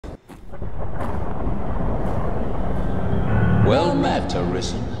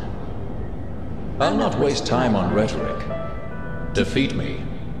Arisen? I'll not waste time on rhetoric. Defeat me,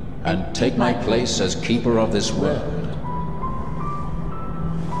 and take my place as keeper of this world.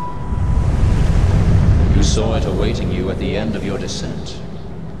 You saw it awaiting you at the end of your descent.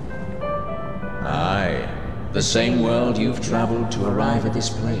 Aye, the same world you've traveled to arrive at this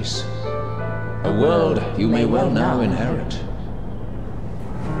place. A world you may well now inherit.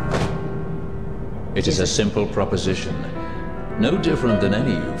 It is a simple proposition, no different than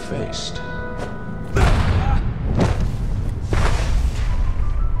any you've faced.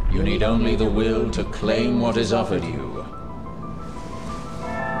 You need only the will to claim what is offered you.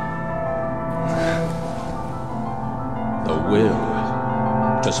 The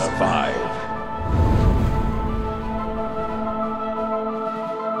will to survive.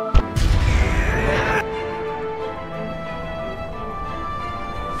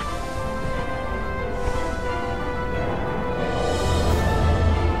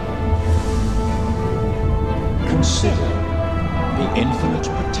 Consider the infinite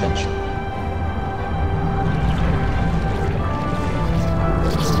potential.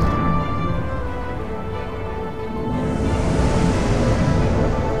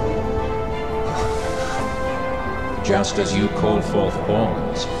 Just as you call forth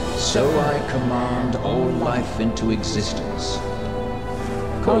pawns, so I command all life into existence.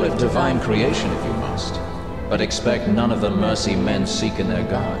 Call it divine creation if you must, but expect none of the mercy men seek in their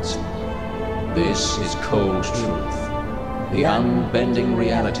gods. This is cold truth, the unbending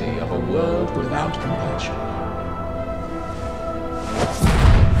reality of a world without compassion.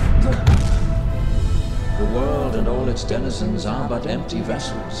 The world and all its denizens are but empty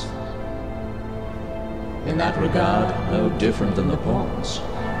vessels. In that regard, no different than the pawns.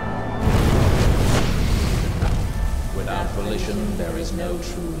 Without volition, there is no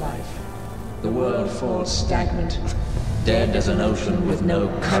true life. The world falls stagnant, dead as an ocean with no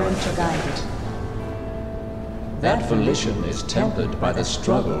current to guide it. That volition is tempered by the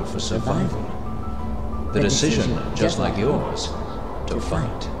struggle for survival. The decision, just like yours, to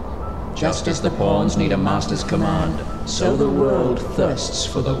fight. Just as the pawns need a master's command, so the world thirsts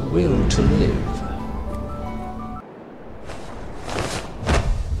for the will to live.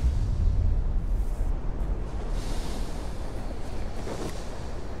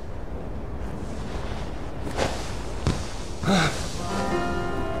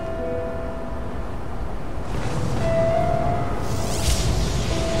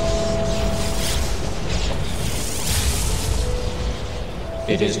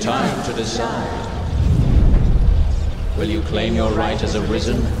 It is time to decide. Will you claim your right as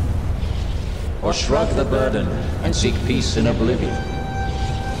Arisen, or shrug the burden and seek peace in oblivion?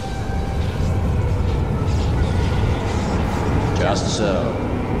 Just so,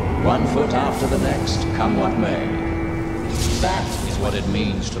 one foot after the next, come what may. That is what it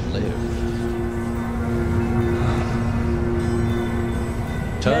means to live.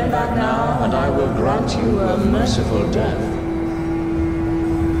 Turn back now, and I will grant you a merciful death.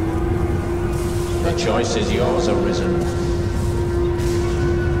 The choice is yours, Arisen.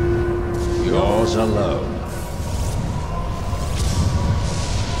 Yours alone.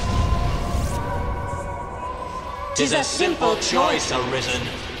 "'Tis a simple choice, Arisen.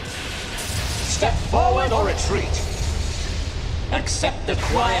 Step forward or retreat. Accept the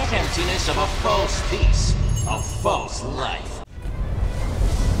quiet emptiness of a false peace, a false life.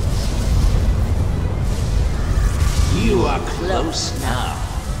 You are close now.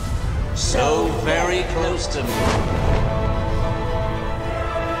 So very close to me.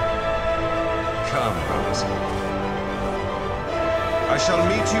 Come, Arisen. I shall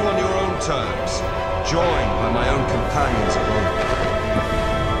meet you on your own terms, joined by my own companions of old.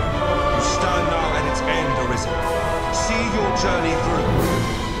 You stand now at its end, Arisen. See your journey through.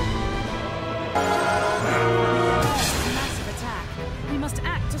 Massive attack. We must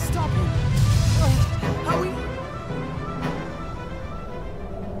act to stop him. Oh, how we...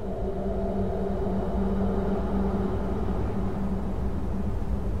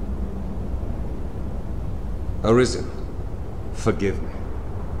 Arisen, forgive me.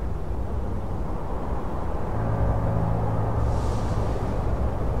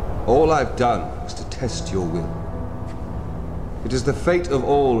 All I've done was to test your will. It is the fate of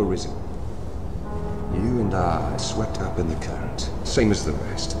all Arisen. You and I are swept up in the current, same as the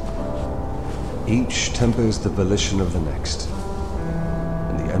rest. Each tempers the volition of the next,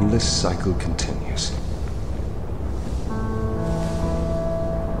 and the endless cycle continues.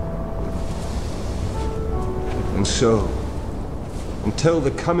 And so, until the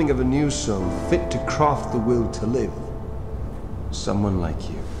coming of a new soul fit to craft the will to live, someone like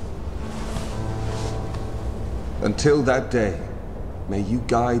you. Until that day, may you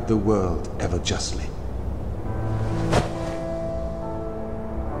guide the world ever justly.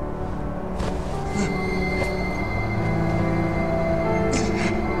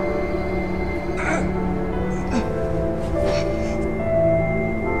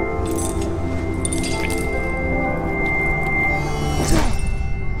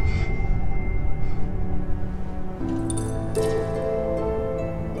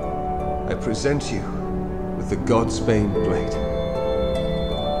 I present you with the Godsbane blade.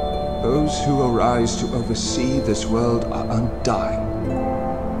 Those who arise to oversee this world are undying,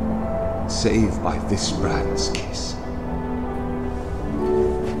 save by this brand's kiss.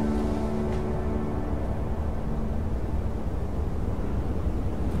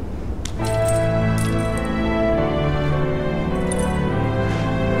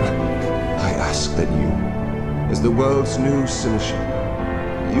 I ask that you, as the world's new Seneschal,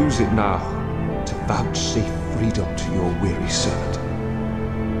 use it now to vouchsafe freedom to your weary servant.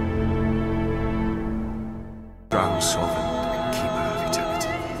 Ground sovereign and keeper of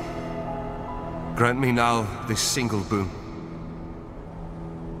eternity, grant me now this single boon.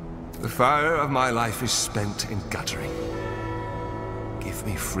 The fire of my life is spent in guttering. Give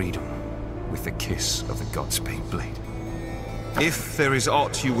me freedom with the kiss of the Godsbane blade. If there is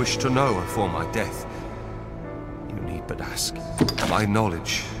aught you wish to know before my death, you need but ask. My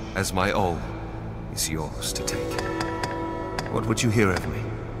knowledge, as my all, is yours to take. What would you hear of me?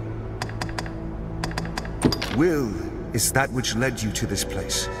 Will is that which led you to this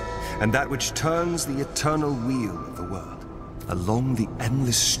place, and that which turns the eternal wheel of the world. Along the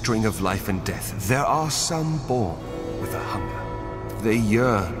endless string of life and death, there are some born with a hunger. They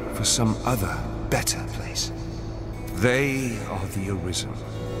yearn for some other, better place. They are the Arisen,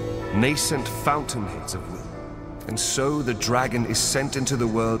 nascent fountainheads of will. And so the dragon is sent into the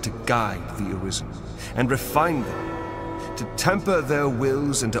world to guide the Arisen, and refine them, to temper their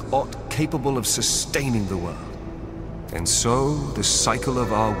wills into aught capable of sustaining the world. And so the cycle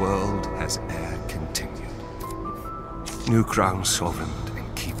of our world has e'er continued. New crown sovereign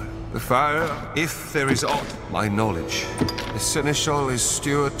and keeper. The fire, if there is aught, my knowledge. The Seneschal is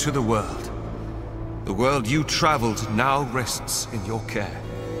steward to the world. The world you traveled now rests in your care.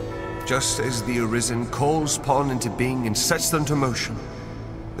 Just as the Arisen calls upon into being and sets them to motion,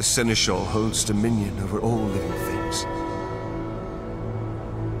 the Seneschal holds dominion over all living things.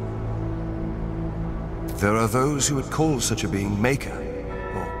 There are those who would call such a being Maker,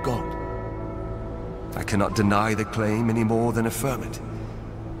 or God. I cannot deny the claim any more than affirm it.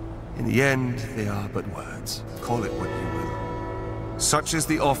 In the end, they are but words. Call it what you will. Such is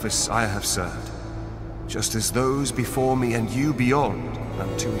the office I have served, just as those before me and you beyond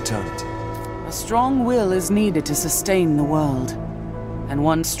unto eternity. A strong will is needed to sustain the world, and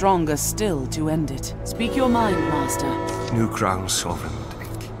one stronger still to end it. Speak your mind, Master. New crown sovereign.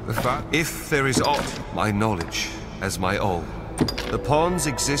 If there is aught, my knowledge, as my all. The pawns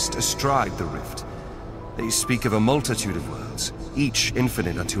exist astride the rift. They speak of a multitude of worlds, each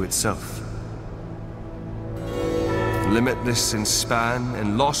infinite unto itself. Limitless in span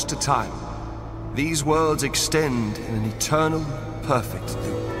and lost to time, these worlds extend in an eternal, perfect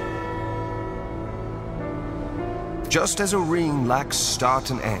loop. Just as a ring lacks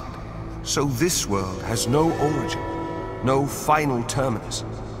start and end, so this world has no origin, no final terminus.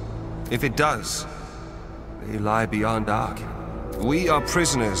 If it does, they lie beyond our ken. We are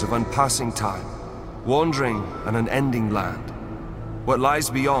prisoners of unpassing time, wandering an unending land. What lies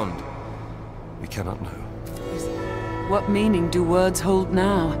beyond, we cannot know. What meaning do words hold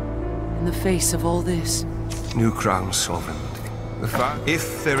now, in the face of all this? New crown sovereign.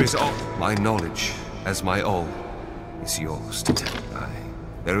 If there is aught, my knowledge, as my all, is yours to take. Aye,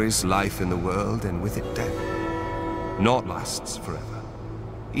 there is life in the world, and with it death. Naught lasts forever.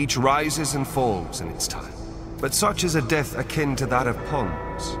 Each rises and falls in its time. But such is a death akin to that of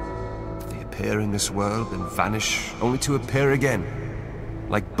ponds. They appear in this world and vanish, only to appear again,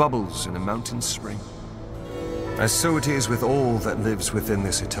 like bubbles in a mountain spring. As so it is with all that lives within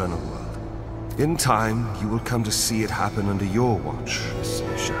this eternal world. In time, you will come to see it happen under your watch,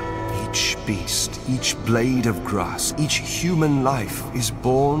 Seneschal. Each beast, each blade of grass, each human life is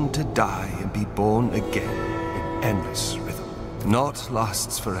born to die and be born again in endless rhythm. Naught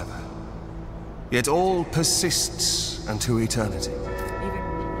lasts forever, yet all persists unto eternity.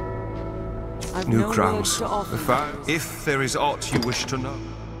 I've New no crowns. words to offer. If there is aught you wish to know,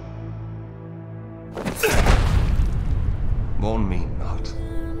 mourn me not,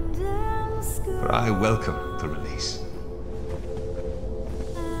 for I welcome the release.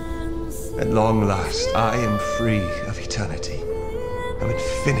 At long last, I am free of eternity, of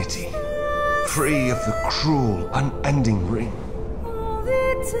infinity, free of the cruel, unending ring.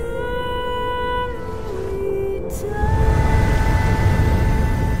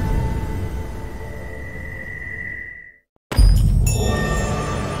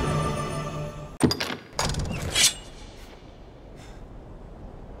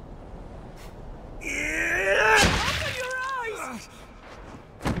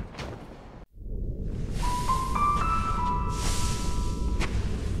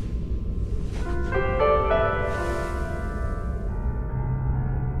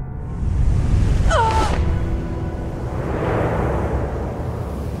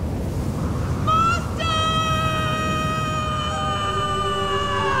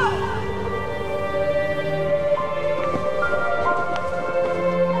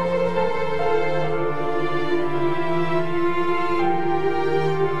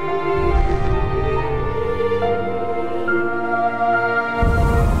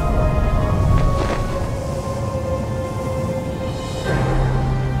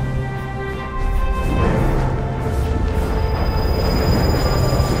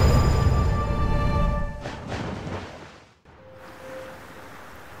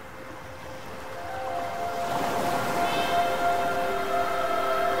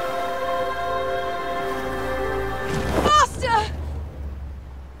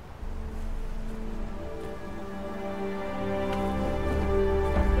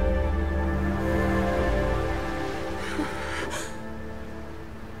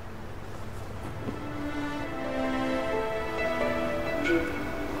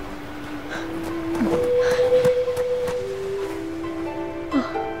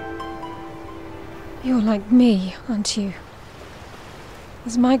 You're like me, aren't you?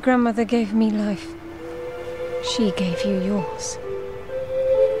 As my grandmother gave me life, she gave you yours.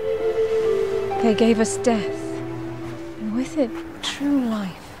 They gave us death, and with it, true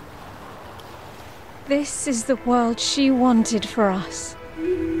life. This is the world she wanted for us.